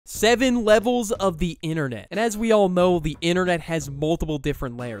7 levels of the internet. And as we all know, the internet has multiple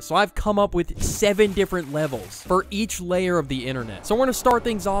different layers. So I've come up with 7 different levels for each layer of the internet. So we're gonna start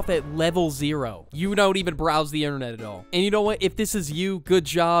things off at level 0. You don't even browse the internet at all. And you know what? If this is you, good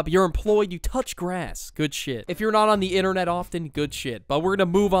job. You're employed, you touch grass. Good shit. If you're not on the internet often, good shit. But we're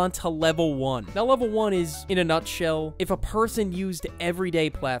gonna move on to level 1. Now, level 1 is, in a nutshell, if a person used everyday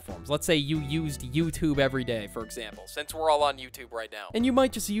platforms. Let's say you used YouTube every day, for example, since we're all on YouTube right now. And you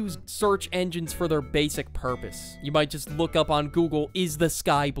might just use search engines for their basic purpose. You might just look up on Google, is the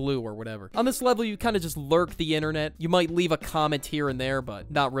sky blue, or whatever. On this level, you kind of just lurk the internet. You might leave a comment here and there, but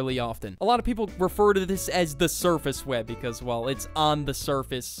not really often. A lot of people refer to this as the surface web because, well, it's on the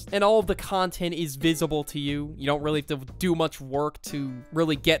surface, and all of the content is visible to you. You don't really have to do much work to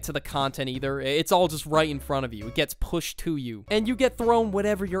really get to the content either. It's all just right in front of you. It gets pushed to you, and you get thrown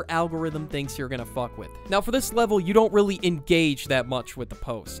whatever your algorithm thinks you're gonna fuck with. Now, for this level, you don't really engage that much with the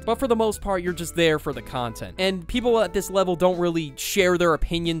post, but for the most part, you're just there for the content. And people at this level don't really share their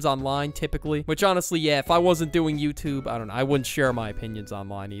opinions online, typically, which honestly, yeah, if I wasn't doing YouTube, I don't know, I wouldn't share my opinions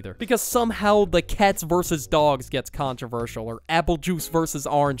online either. Because somehow the cats versus dogs gets controversial, or apple juice versus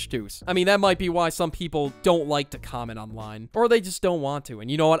orange juice. I mean, that might be why some people don't like to comment online, or they just don't want to. And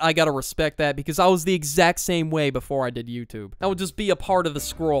you know what? I gotta respect that, because I was the exact same way before I did YouTube. I would just be a part of the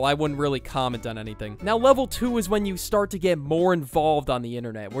scroll. I wouldn't really comment on anything. Now, level 2 is when you start to get more involved on the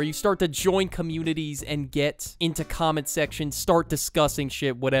internet, where you start to join communities and get into comment sections, start discussing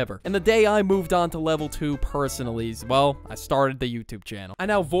shit, whatever. And the day I moved on to level 2 personally, well, I started the YouTube channel. I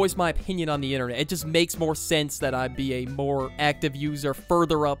now voice my opinion on the internet. It just makes more sense that I'd be a more active user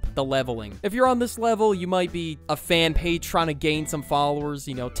further up the leveling. If you're on this level, you might be a fan page trying to gain some followers,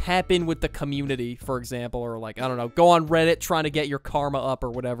 you know, tap in with the community, for example, or like, I don't know, go on Reddit trying to get your karma up or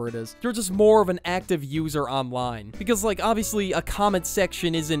whatever it is. You're just more of an active user online. Because, like, obviously, a comment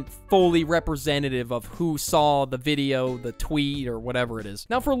section isn't fully representative of who saw the video, the tweet, or whatever it is.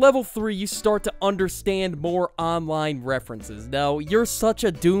 Now, for level 3, you start to understand more online references. Now, you're such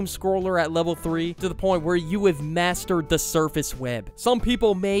a doom scroller at level 3 to the point where you have mastered the surface web. Some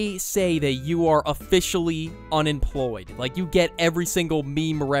people may say that you are officially unemployed. Like, you get every single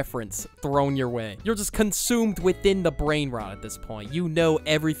meme reference thrown your way. You're just consumed within the brain rot at this point. You know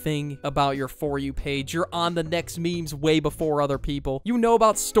everything about your For You page. You're on the next memes way before other people. You know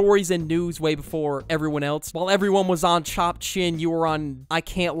about stories and news way before everyone else. While everyone was on Chop Chin, you were on I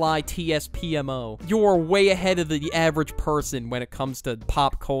Can't Lie TSPMO. You're way ahead of the average person when it comes to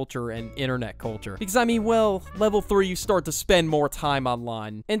pop culture and internet culture. Because, I mean, well, level 3, you start to spend more time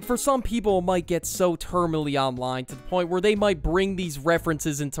online. And for some people, it might get so terminally online to the point where they might bring these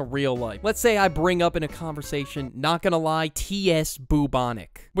references into real life. Let's say I bring up in a conversation, not gonna lie, TS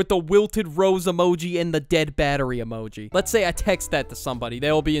Bubonic, with the wilted rose emoji and the dead battery emoji. Let's say I text that to somebody,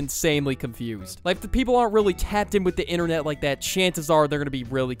 they'll be insanely confused. Like, if the people aren't really tapped in with the internet like that, chances are they're gonna be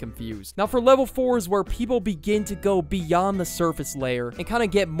really confused. Now, for level 4 is where people begin to go beyond the surface layer and kind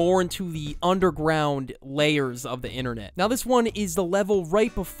of get more into the underground layers of the internet. Now, this one is the level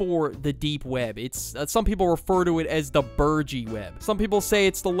right before the deep web. It's, some people refer to it as the Burgy web. Some people say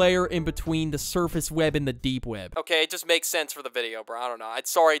it's the layer in between the surface web and the deep web. Okay, it just makes sense for the video, bro. I don't know. I'm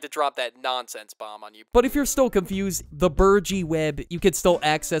sorry to drop that nonsense bomb on you. But if you're still confused, the Burgy web, you could still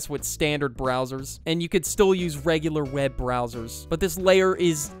access with standard browsers, and you could still use regular web browsers. But this layer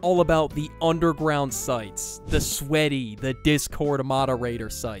is all about the underground sites, the sweaty, the Discord moderator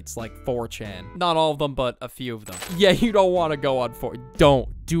sites like 4chan. Not all of them, but a few of them. Yeah, you don't want to go on 4.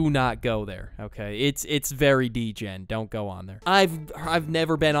 Do not go there, okay? It's very degen. Don't go on there. I've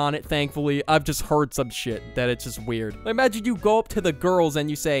never been on it, thankfully. I've just heard some shit that it's just weird. Imagine you go up to the girls and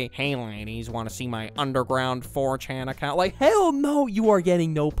you say, "Hey ladies, want to see my underground 4chan account?" Like, hell no, you are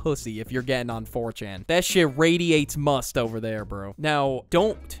getting no pussy if you're getting on 4chan. That shit radiates must over there, bro. Now,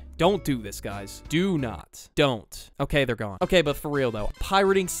 don't do this, guys. Do not. Don't. Okay, they're gone. Okay, but for real, though,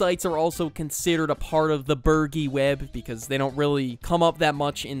 pirating sites are also considered a part of the Burgy web because they don't really come up that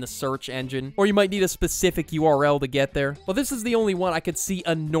much in the search engine, or you might need a specific URL to get there. But this is the only one I could see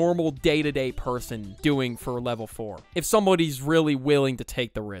a normal day-to-day person doing for level 4, if somebody's really willing to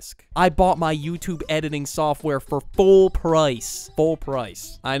take the risk. I bought my YouTube editing software for full price. Full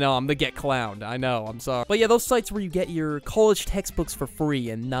price. I know, I'm gonna get clowned. I know, I'm sorry. But yeah, those sites where you get your college textbooks for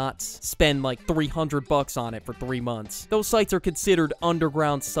free and not not spend like 300 bucks on it for 3 months. Those sites are considered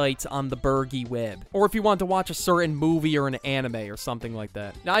underground sites on the Bergy web. Or if you want to watch a certain movie or an anime or something like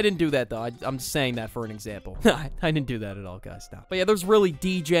that. Now, I didn't do that, though. I'm just saying that for an example. I didn't do that at all, guys. No. But yeah, there's really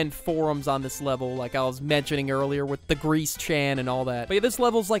degen forums on this level, like I was mentioning earlier with the Grease Chan and all that. But yeah, this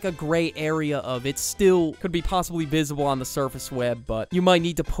level's like a gray area of it still could be possibly visible on the surface web, but you might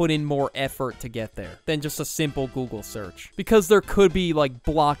need to put in more effort to get there than just a simple Google search. Because there could be like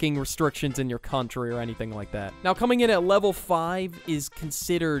blocking restrictions in your country or anything like that. Now, coming in at level 5 is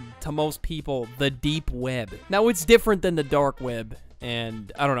considered, to most people, the deep web. Now, it's different than the dark web.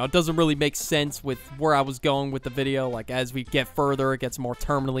 And I don't know, it doesn't really make sense with where I was going with the video. Like, as we get further, it gets more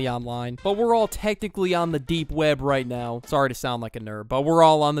terminally online. But we're all technically on the deep web right now. Sorry to sound like a nerd, but we're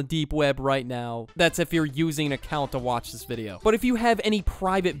all on the deep web right now. That's if you're using an account to watch this video. But if you have any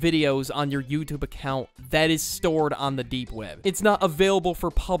private videos on your YouTube account, that is stored on the deep web. It's not available for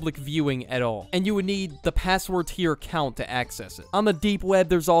public viewing at all. And you would need the password to your account to access it. On the deep web,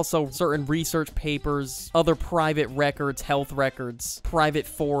 there's also certain research papers, other private records, health records, private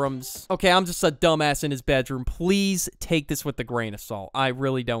forums. Okay, I'm just a dumbass in his bedroom. Please take this with a grain of salt. I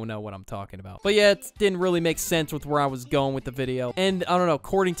really don't know what I'm talking about. But yeah, it didn't really make sense with where I was going with the video. And I don't know,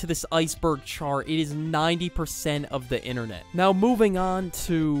 according to this iceberg chart, it is 90% of the internet. Now, moving on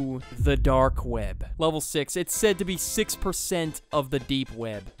to the dark web. Level 6, it's said to be 6% of the deep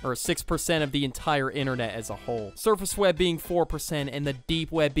web, or 6% of the entire internet as a whole. Surface web being 4%, and the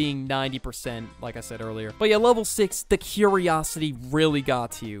deep web being 90%, like I said earlier. But yeah, level 6, the curiosity really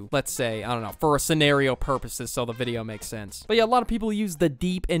got to you. Let's say, I don't know, for a scenario purposes so the video makes sense. But yeah, a lot of people use the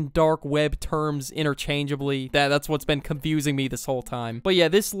deep and dark web terms interchangeably. That's what's been confusing me this whole time. But yeah,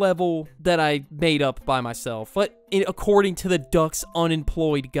 this level that I made up by myself, but according to the Duck's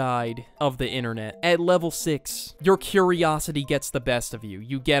Unemployed Guide of the internet, at level 6, your curiosity gets the best of you.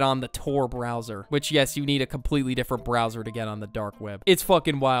 You get on the Tor browser, which, yes, you need a completely different browser to get on the dark web. It's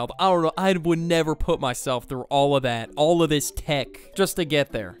fucking wild. I don't know, I would never put myself through all of that, all of this tech, just to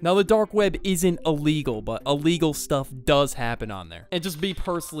get there. Now, the dark web isn't illegal, but illegal stuff does happen on there. And just me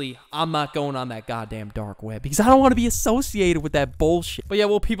personally, I'm not going on that goddamn dark web, because I don't want to be associated with that bullshit. But yeah,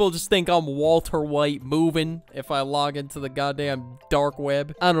 well, people just think I'm Walter White moving if I log into the goddamn dark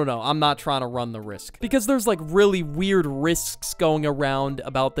web. I don't know. I'm not trying to run the risk. Because there's like really weird risks going around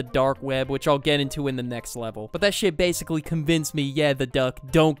about the dark web, which I'll get into in the next level. But that shit basically convinced me, yeah, the Duck,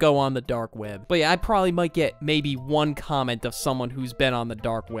 don't go on the dark web. But yeah, I probably might get maybe one comment of someone who's been on the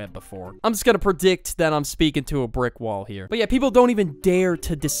dark web before. I'm just gonna predict that I'm speaking to a brick wall here. But yeah, people don't even dare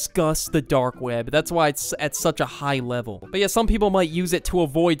to discuss the dark web. That's why it's at such a high level. But yeah, some people might use it to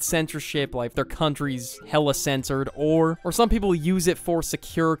avoid censorship, like if their country's hella censored, or some people use it for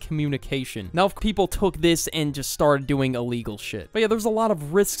secure communication. Now, if people took this and just started doing illegal shit. But yeah, there's a lot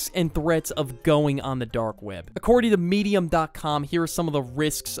of risks and threats of going on the dark web. According to medium.com, here are some of the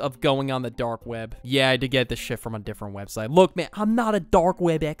risks of going on the dark web. Yeah, I had to get this shit from a different website. Look, man, I'm not a dark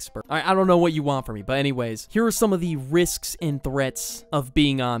web expert. I don't know what you want from me, but anyways, here are some of the risks and threats of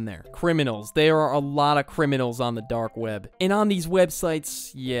being on there. Criminals. There are a lot of criminals on the dark web. And on these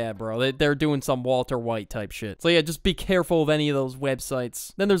websites, yeah, bro, they're doing some Walter White type shit. So yeah, just be careful of any of those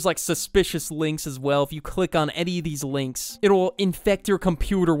websites. Then there's like suspicious links as well. If you click on any of these links, it'll infect your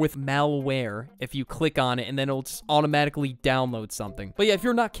computer with malware if you click on it, and then it'll just automatically download something. But yeah, if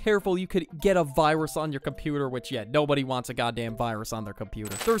you're not careful, you could get a virus on your computer, which, yeah, nobody wants a goddamn virus on their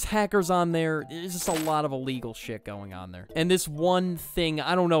computer. There's hackers on there. There's just a lot of illegal shit going on there. And this one thing,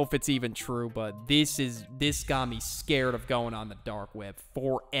 I don't know if it's even true, but this got me scared of going on the dark web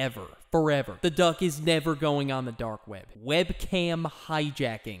forever. Forever. The Duck is never going on the dark web. Webcam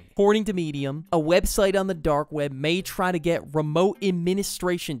hijacking. According to Medium, a website on the dark web may try to get remote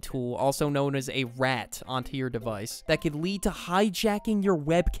administration tool, also known as a RAT, onto your device that could lead to hijacking your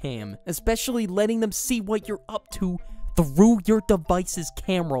webcam, especially letting them see what you're up to through your device's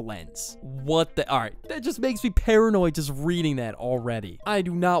camera lens. What the? Alright, that just makes me paranoid just reading that already. I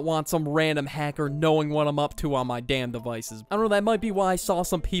do not want some random hacker knowing what I'm up to on my damn devices. I don't know, that might be why I saw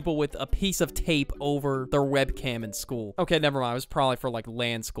some people with a piece of tape over their webcam in school. Okay, never mind. It was probably for like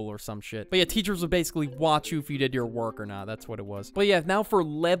land school or some shit. But yeah, teachers would basically watch you if you did your work or not. That's what it was. But yeah, now for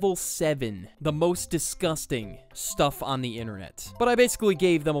level 7, the most disgusting stuff on the internet. But I basically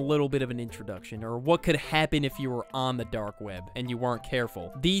gave them a little bit of an introduction, or what could happen if you were on the dark web and you weren't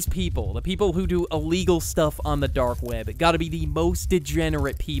careful. These people, the people who do illegal stuff on the dark web, gotta be the most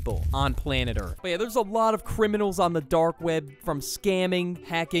degenerate people on planet Earth. But yeah, there's a lot of criminals on the dark web, from scamming,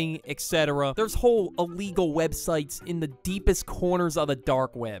 hacking, etc. There's whole illegal websites in the deepest corners of the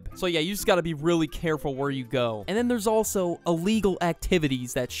dark web. So yeah, you just gotta be really careful where you go. And then there's also illegal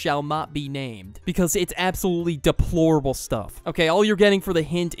activities that shall not be named, because it's absolutely deplorable stuff. Okay, all you're getting for the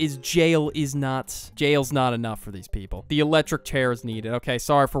hint is jail's not enough for these people. The electric chair is needed. Okay,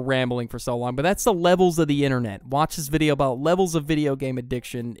 sorry for rambling for so long, but that's the levels of the internet. Watch this video about levels of video game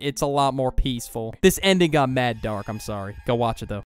addiction. It's a lot more peaceful. This ending got mad dark. I'm sorry. Go watch it though.